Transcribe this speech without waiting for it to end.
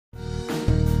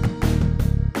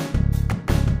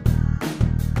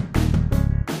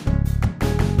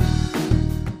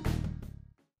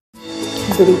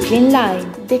Brooklyn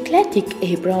line. The eclectic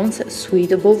aprons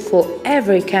suitable for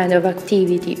every kind of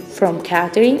activity, from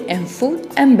catering and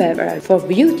food and beverage, for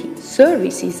beauty,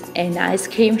 services and ice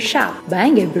cream shop.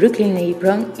 Buying a Brooklyn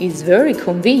apron is very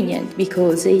convenient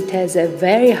because it has a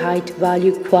very high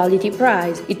value quality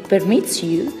price. It permits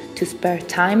you to spare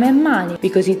time and money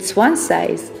because it's one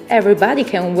size. Everybody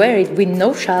can wear it with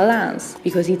no challenge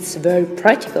because it's very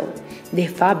practical. The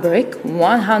fabric,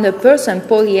 100%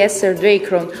 polyester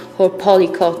Dacron or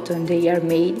polycotton, they are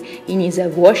made in is a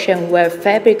wash and wear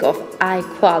fabric of high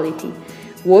quality,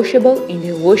 washable in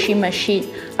the washing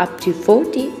machine up to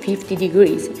 40-50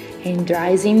 degrees and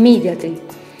dries immediately.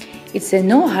 It's a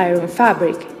no-iron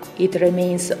fabric. It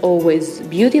remains always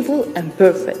beautiful and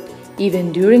perfect,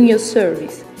 even during your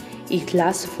service. It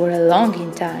lasts for a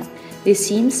long time. The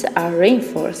seams are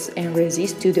reinforced and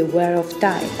resist to the wear of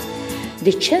time.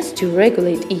 The chance to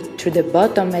regulate it through the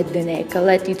bottom at the neck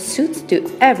let it suit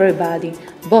to everybody,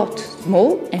 both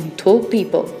small and tall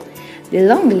people. The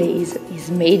long lace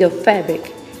is made of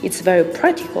fabric. It's very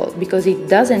practical because it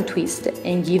doesn't twist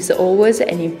and gives always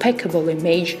an impeccable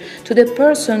image to the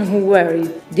person who wears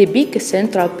it. The big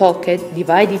central pocket,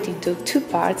 divided into two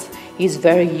parts, is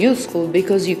very useful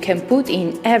because you can put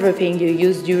in everything you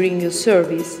use during your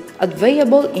service.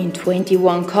 Available in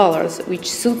 21 colors, which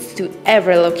suits to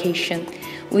every location.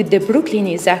 With the Brooklyn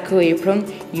Isacco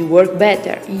apron, you work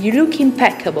better, you look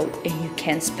impeccable, and you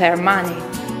can spare money.